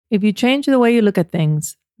If you change the way you look at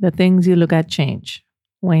things, the things you look at change.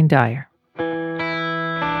 Wayne Dyer.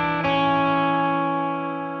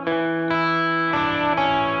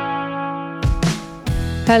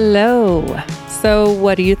 Hello. So,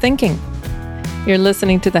 what are you thinking? You're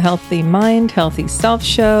listening to the Healthy Mind, Healthy Self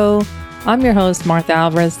show. I'm your host, Martha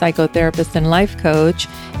Alvarez, psychotherapist and life coach,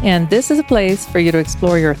 and this is a place for you to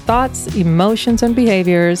explore your thoughts, emotions, and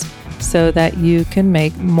behaviors so that you can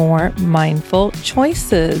make more mindful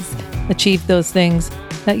choices, achieve those things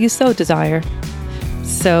that you so desire.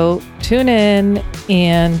 So tune in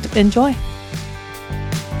and enjoy.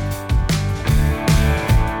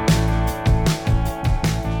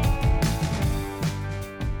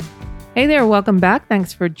 Hey there, welcome back.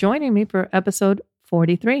 Thanks for joining me for episode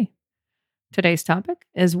 43. Today's topic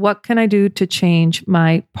is, what can I do to change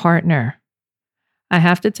my partner? I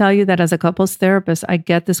have to tell you that as a couples therapist, I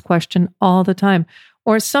get this question all the time,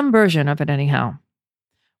 or some version of it anyhow.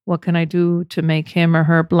 What can I do to make him or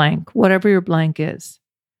her blank, whatever your blank is?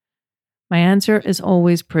 My answer is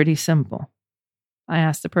always pretty simple. I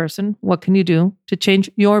ask the person, what can you do to change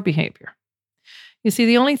your behavior? You see,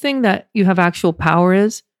 the only thing that you have actual power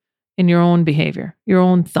is in your own behavior, your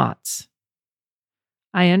own thoughts.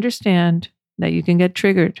 I understand that you can get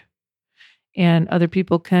triggered and other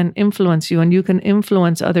people can influence you, and you can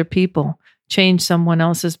influence other people. Change someone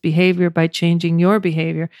else's behavior by changing your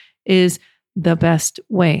behavior is the best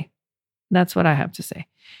way. That's what I have to say.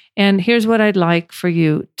 And here's what I'd like for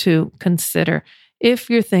you to consider. If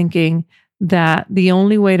you're thinking that the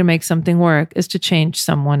only way to make something work is to change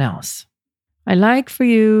someone else, I'd like for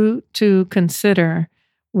you to consider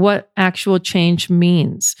what actual change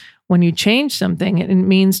means. When you change something, it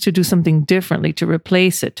means to do something differently, to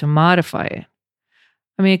replace it, to modify it.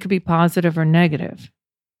 I mean, it could be positive or negative.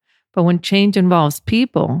 But when change involves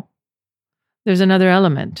people, there's another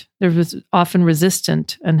element. There's often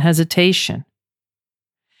resistance and hesitation.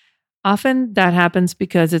 Often that happens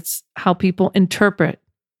because it's how people interpret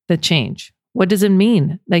the change. What does it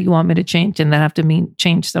mean that you want me to change and that have to mean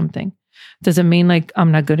change something? Does it mean like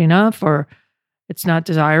I'm not good enough, or it's not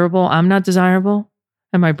desirable? I'm not desirable?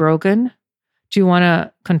 Am I broken? Do you want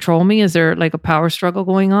to control me? Is there like a power struggle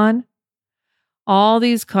going on? All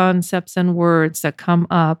these concepts and words that come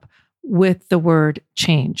up with the word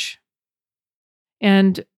change.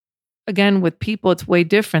 And again, with people, it's way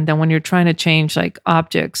different than when you're trying to change like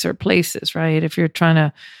objects or places, right? If you're trying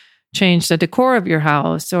to change the decor of your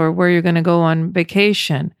house or where you're going to go on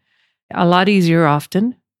vacation, a lot easier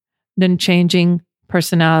often than changing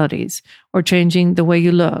personalities, or changing the way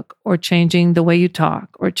you look, or changing the way you talk,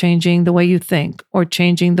 or changing the way you think, or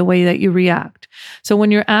changing the way that you react. So when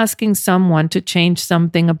you're asking someone to change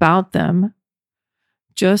something about them,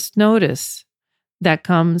 just notice that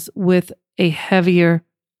comes with a heavier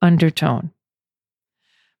undertone.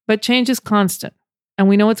 But change is constant, and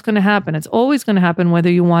we know it's going to happen. It's always going to happen whether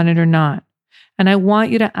you want it or not. And I want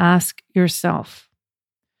you to ask yourself,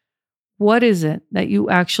 what is it that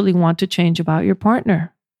you actually want to change about your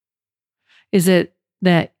partner? Is it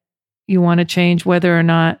that you want to change whether or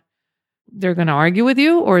not they're going to argue with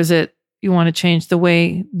you, or is it you want to change the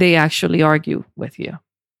way they actually argue with you?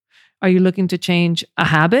 Are you looking to change a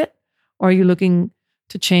habit, or are you looking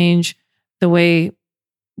to change the way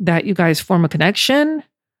that you guys form a connection?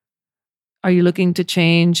 Are you looking to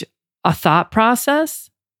change a thought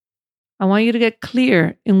process? I want you to get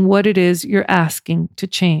clear in what it is you're asking to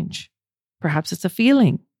change. Perhaps it's a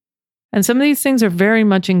feeling. And some of these things are very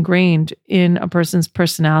much ingrained in a person's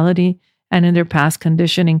personality and in their past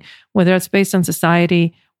conditioning, whether it's based on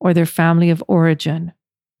society or their family of origin.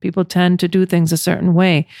 People tend to do things a certain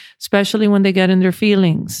way, especially when they get in their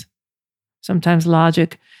feelings. Sometimes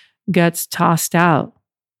logic gets tossed out,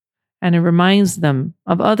 and it reminds them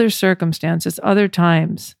of other circumstances, other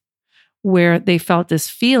times where they felt this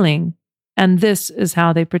feeling, and this is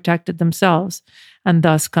how they protected themselves. And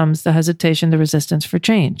thus comes the hesitation, the resistance for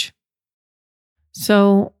change.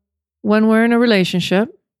 So when we're in a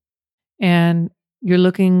relationship and you're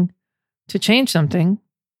looking to change something,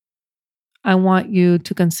 I want you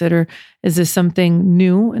to consider, is this something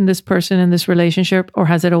new in this person, in this relationship, or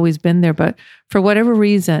has it always been there? But for whatever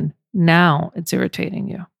reason, now it's irritating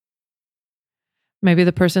you. Maybe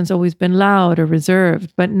the person's always been loud or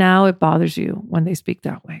reserved, but now it bothers you when they speak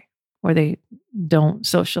that way, or they don't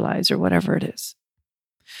socialize, or whatever it is.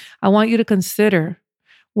 I want you to consider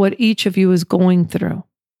what each of you is going through.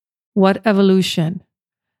 What evolution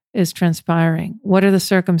is transpiring? What are the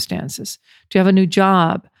circumstances? Do you have a new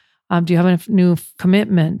job? Do you have a new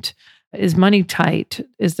commitment? Is money tight?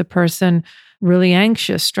 Is the person really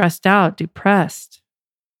anxious, stressed out, depressed?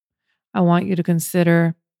 I want you to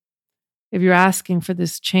consider if you're asking for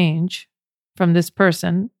this change from this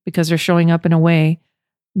person because they're showing up in a way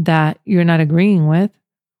that you're not agreeing with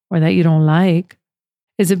or that you don't like?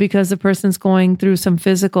 Is it because the person's going through some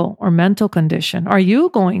physical or mental condition? Are you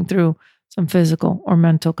going through some physical or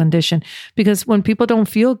mental condition? Because when people don't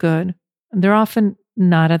feel good, they're often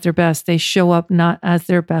not at their best. They show up not as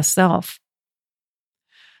their best self.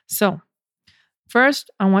 So,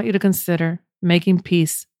 first, I want you to consider making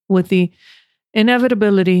peace with the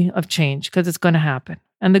inevitability of change, because it's going to happen.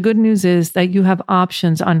 And the good news is that you have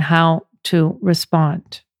options on how to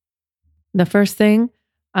respond. The first thing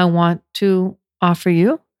I want to offer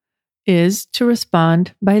you is to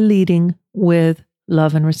respond by leading with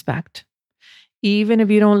love and respect. Even if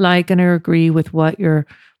you don't like and or agree with what your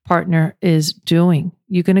partner is doing,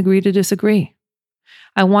 you can agree to disagree.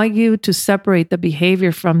 I want you to separate the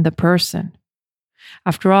behavior from the person.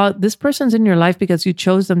 After all, this person's in your life because you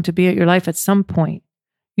chose them to be at your life at some point.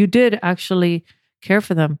 You did actually care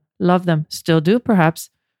for them, love them, still do perhaps,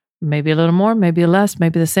 maybe a little more, maybe less,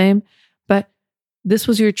 maybe the same, but this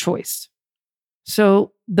was your choice.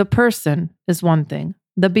 So the person is one thing,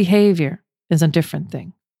 the behavior is a different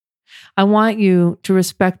thing. I want you to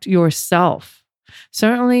respect yourself.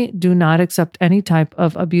 Certainly do not accept any type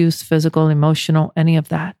of abuse, physical, emotional, any of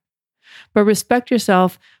that. But respect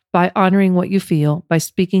yourself by honoring what you feel, by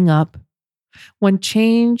speaking up. When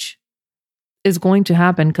change is going to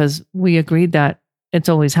happen, because we agreed that it's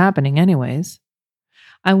always happening anyways,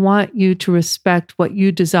 I want you to respect what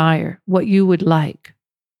you desire, what you would like.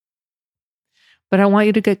 But I want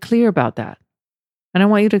you to get clear about that. And I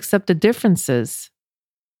want you to accept the differences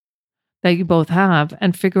that you both have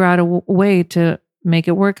and figure out a way to make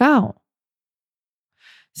it work out.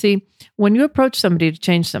 See, when you approach somebody to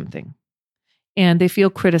change something and they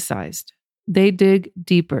feel criticized, they dig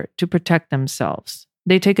deeper to protect themselves.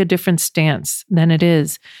 They take a different stance than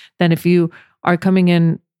if you are coming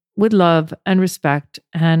in with love and respect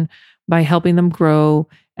and by helping them grow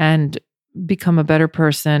and become a better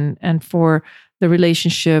person and for the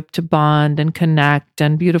relationship to bond and connect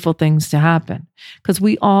and beautiful things to happen. Because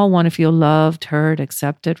we all want to feel loved, heard,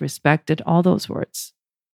 accepted, respected, all those words.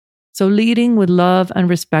 So leading with love and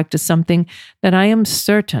respect is something that I am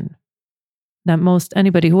certain that most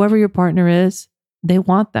anybody, whoever your partner is, they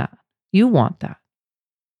want that. You want that.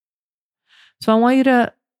 So I want you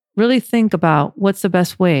to really think about what's the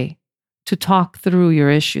best way to talk through your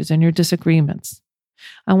issues and your disagreements.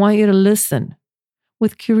 I want you to listen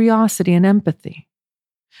with curiosity and empathy.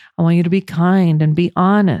 I want you to be kind and be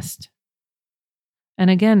honest. And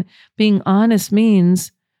again, being honest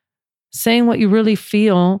means saying what you really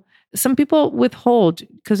feel. Some people withhold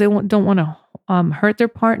because they don't want to hurt their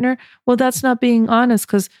partner. Well, that's not being honest,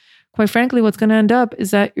 because quite frankly, what's going to end up is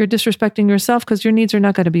that you're disrespecting yourself because your needs are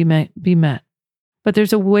not going to be met. But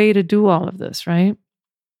there's a way to do all of this, right?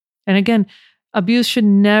 And again, abuse should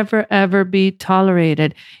never, ever be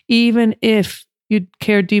tolerated, even if you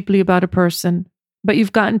care deeply about a person, but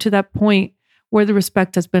you've gotten to that point where the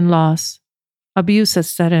respect has been lost. Abuse has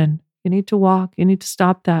set in. You need to walk. You need to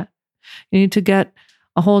stop that. You need to get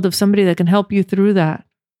a hold of somebody that can help you through that.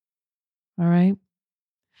 All right?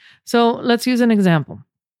 So let's use an example.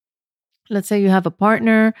 Let's say you have a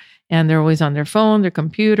partner and they're always on their phone, their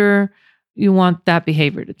computer. You want that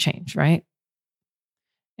behavior to change, right?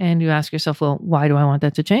 And you ask yourself, well, why do I want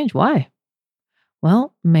that to change? Why?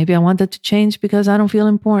 Well, maybe I want that to change because I don't feel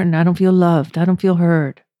important. I don't feel loved. I don't feel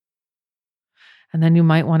heard. And then you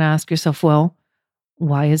might want to ask yourself, well,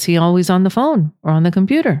 why is he always on the phone or on the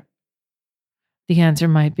computer? The answer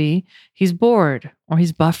might be he's bored or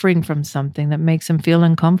he's buffering from something that makes him feel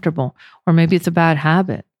uncomfortable. Or maybe it's a bad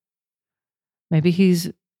habit. Maybe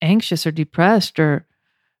he's anxious or depressed or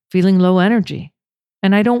feeling low energy.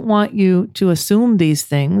 And I don't want you to assume these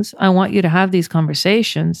things. I want you to have these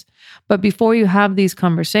conversations. But before you have these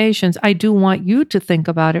conversations, I do want you to think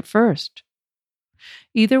about it first.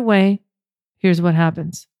 Either way, here's what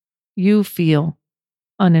happens. You feel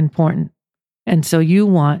unimportant. And so you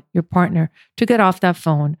want your partner to get off that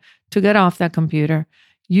phone, to get off that computer.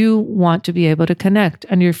 You want to be able to connect.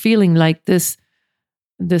 And you're feeling like this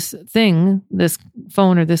thing, this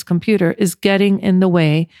phone or this computer is getting in the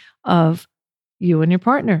way of you and your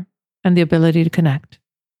partner and the ability to connect.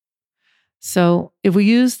 So if we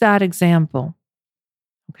use that example,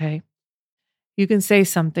 okay, you can say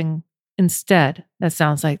something instead that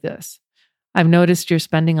sounds like this. I've noticed you're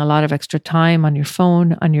spending a lot of extra time on your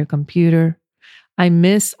phone, on your computer. I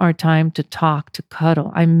miss our time to talk, to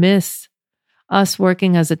cuddle. I miss us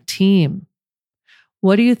working as a team.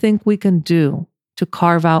 What do you think we can do to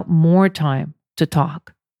carve out more time to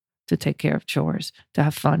talk, to take care of chores, to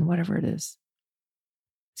have fun, whatever it is?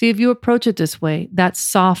 See, if you approach it this way, that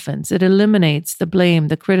softens, it eliminates the blame,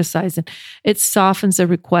 the criticizing. It softens the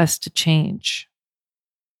request to change.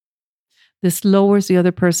 This lowers the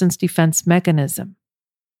other person's defense mechanism.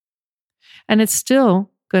 And it's still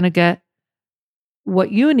going to get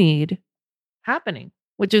what you need happening,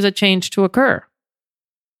 which is a change to occur.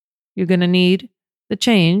 You're going to need the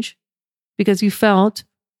change because you felt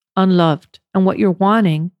unloved. And what you're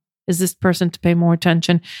wanting is this person to pay more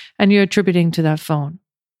attention, and you're attributing to that phone.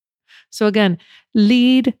 So again,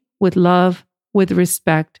 lead with love, with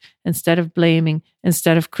respect, instead of blaming,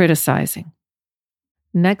 instead of criticizing.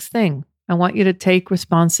 Next thing, I want you to take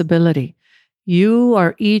responsibility. You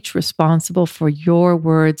are each responsible for your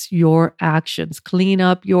words, your actions. Clean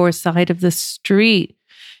up your side of the street.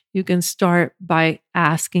 You can start by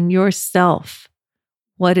asking yourself,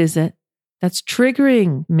 what is it that's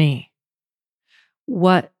triggering me?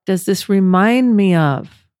 What does this remind me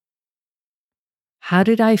of? How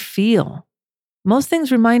did I feel? Most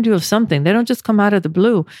things remind you of something. They don't just come out of the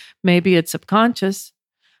blue. Maybe it's subconscious,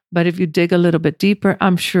 but if you dig a little bit deeper,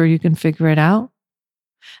 I'm sure you can figure it out.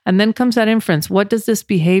 And then comes that inference. What does this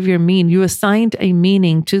behavior mean? You assigned a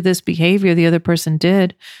meaning to this behavior the other person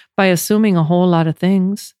did by assuming a whole lot of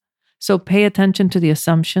things. So pay attention to the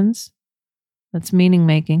assumptions. That's meaning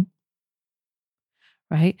making,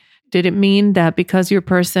 right? Did it mean that because your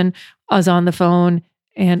person is on the phone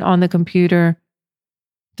and on the computer,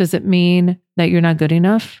 does it mean that you're not good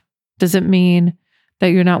enough? Does it mean that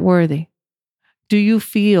you're not worthy? Do you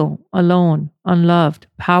feel alone, unloved,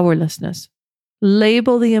 powerlessness?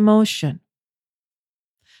 Label the emotion.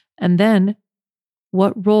 And then,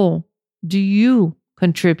 what role do you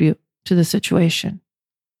contribute to the situation?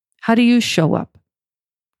 How do you show up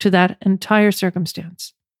to that entire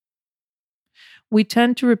circumstance? We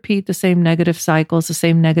tend to repeat the same negative cycles, the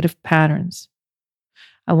same negative patterns.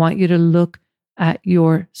 I want you to look at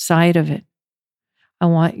your side of it. I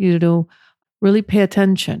want you to really pay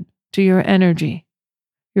attention to your energy,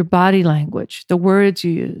 your body language, the words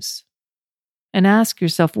you use, and ask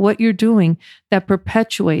yourself what you're doing that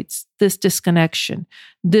perpetuates this disconnection,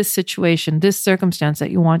 this situation, this circumstance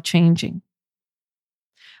that you want changing.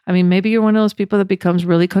 I mean, maybe you're one of those people that becomes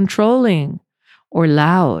really controlling or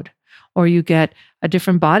loud, or you get a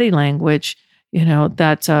different body language,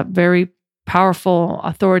 that's a very powerful,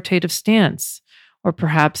 authoritative stance. Or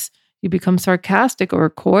perhaps you become sarcastic or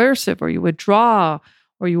coercive, or you withdraw,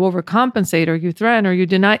 or you overcompensate, or you threaten, or you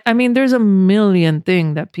deny. I mean, there's a million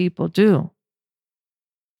things that people do.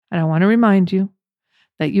 And I want to remind you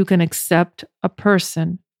that you can accept a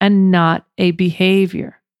person and not a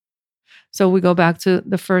behavior. So we go back to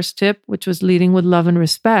the first tip, which was leading with love and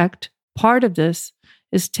respect. Part of this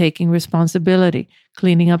is taking responsibility,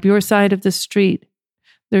 cleaning up your side of the street.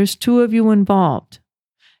 There's two of you involved.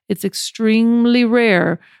 It's extremely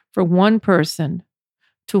rare for one person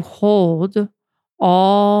to hold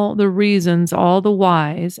all the reasons, all the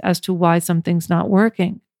whys as to why something's not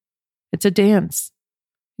working. It's a dance.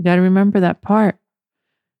 You got to remember that part.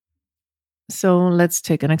 So let's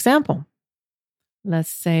take an example. Let's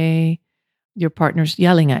say your partner's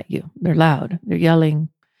yelling at you. They're loud. They're yelling.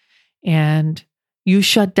 And you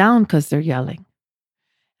shut down because they're yelling.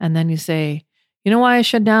 And then you say, you know why I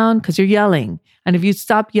shut down? Because you're yelling. And if you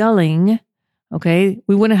stop yelling, okay,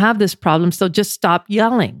 we wouldn't have this problem. So just stop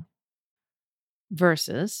yelling.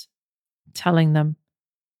 Versus telling them,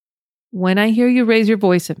 when I hear you raise your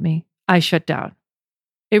voice at me, I shut down.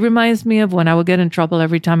 It reminds me of when I would get in trouble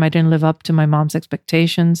every time I didn't live up to my mom's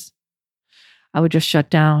expectations. I would just shut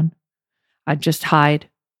down. I'd just hide.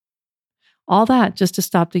 All that just to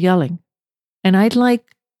stop the yelling. And I'd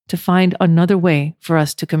like to find another way for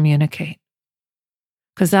us to communicate.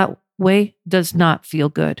 Because that way does not feel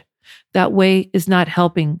good. That way is not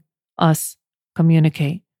helping us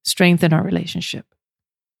communicate, strengthen our relationship.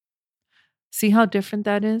 See how different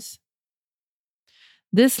that is?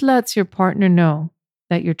 This lets your partner know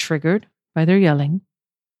that you're triggered by their yelling.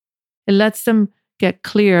 It lets them get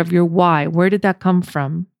clear of your why. Where did that come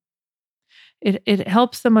from? It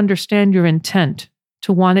helps them understand your intent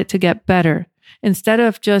to want it to get better instead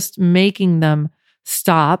of just making them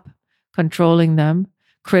stop, controlling them,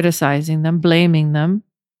 criticizing them, blaming them.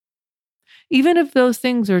 Even if those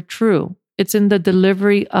things are true, it's in the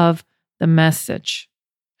delivery of the message.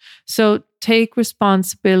 So take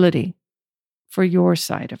responsibility for your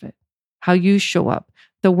side of it, how you show up,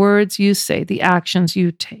 the words you say, the actions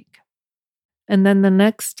you take. And then the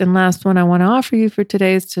next and last one I want to offer you for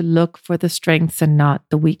today is to look for the strengths and not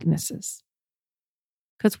the weaknesses.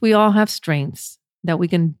 Because we all have strengths that we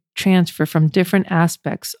can transfer from different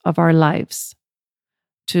aspects of our lives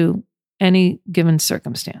to any given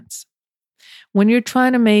circumstance. When you're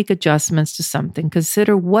trying to make adjustments to something,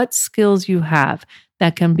 consider what skills you have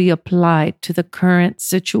that can be applied to the current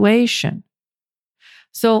situation.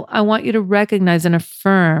 So I want you to recognize and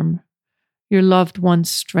affirm your loved one's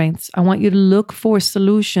strengths. I want you to look for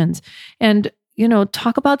solutions and,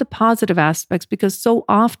 talk about the positive aspects, because so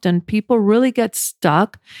often people really get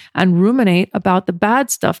stuck and ruminate about the bad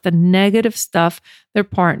stuff, the negative stuff their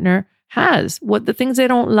partner has, the things they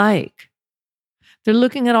don't like. They're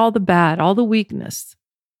looking at all the bad, all the weakness.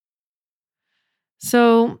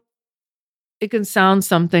 So it can sound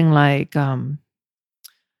something like,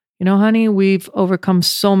 honey, we've overcome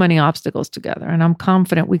so many obstacles together, and I'm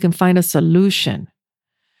confident we can find a solution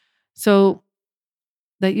so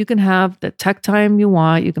that you can have the tech time you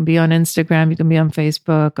want. You can be on Instagram, you can be on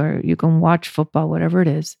Facebook, or you can watch football, whatever it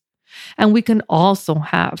is. And we can also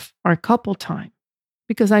have our couple time,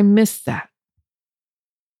 because I miss that.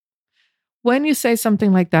 When you say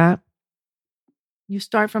something like that, you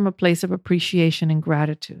start from a place of appreciation and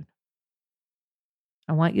gratitude.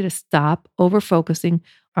 I want you to stop over-focusing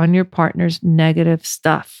on your partner's negative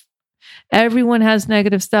stuff. Everyone has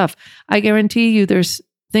negative stuff. I guarantee you there's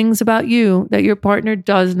things about you that your partner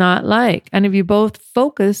does not like. And if you both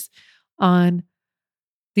focus on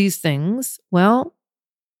these things, well,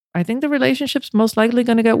 I think the relationship's most likely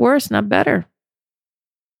going to get worse, not better.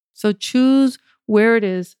 So choose where it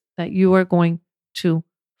is that you are going to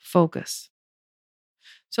focus.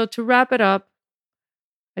 So to wrap it up,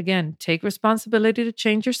 again, take responsibility to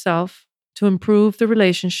change yourself, to improve the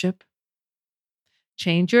relationship.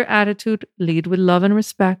 Change your attitude, lead with love and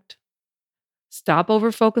respect. Stop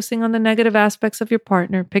over-focusing on the negative aspects of your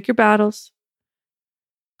partner. Pick your battles.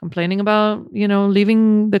 Complaining about,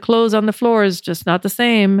 leaving the clothes on the floor is just not the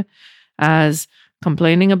same as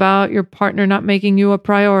complaining about your partner not making you a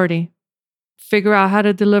priority. Figure out how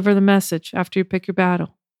to deliver the message after you pick your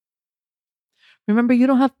battle. Remember, you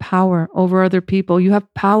don't have power over other people. You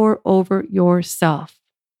have power over yourself.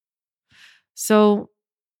 So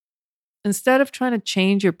instead of trying to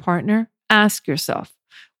change your partner, ask yourself,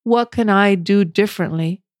 what can I do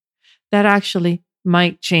differently that actually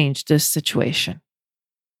might change this situation?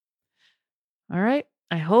 All right.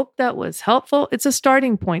 I hope that was helpful. It's a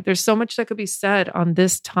starting point. There's so much that could be said on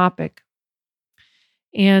this topic.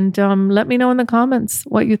 And let me know in the comments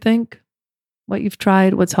what you think, what you've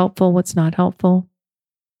tried, what's helpful, what's not helpful,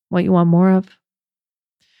 what you want more of.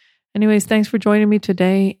 Anyways, thanks for joining me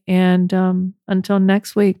today. And until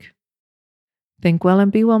next week, think well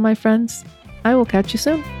and be well, my friends. I will catch you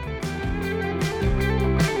soon.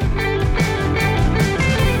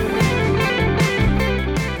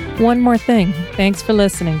 One more thing. Thanks for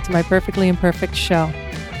listening to my Perfectly Imperfect show.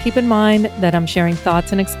 Keep in mind that I'm sharing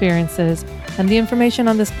thoughts and experiences, and the information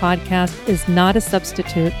on this podcast is not a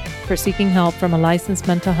substitute for seeking help from a licensed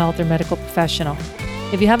mental health or medical professional.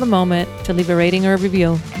 If you have a moment to leave a rating or a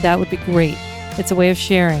review, that would be great. It's a way of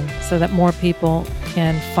sharing so that more people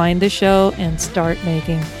can find the show and start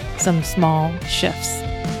making some small shifts.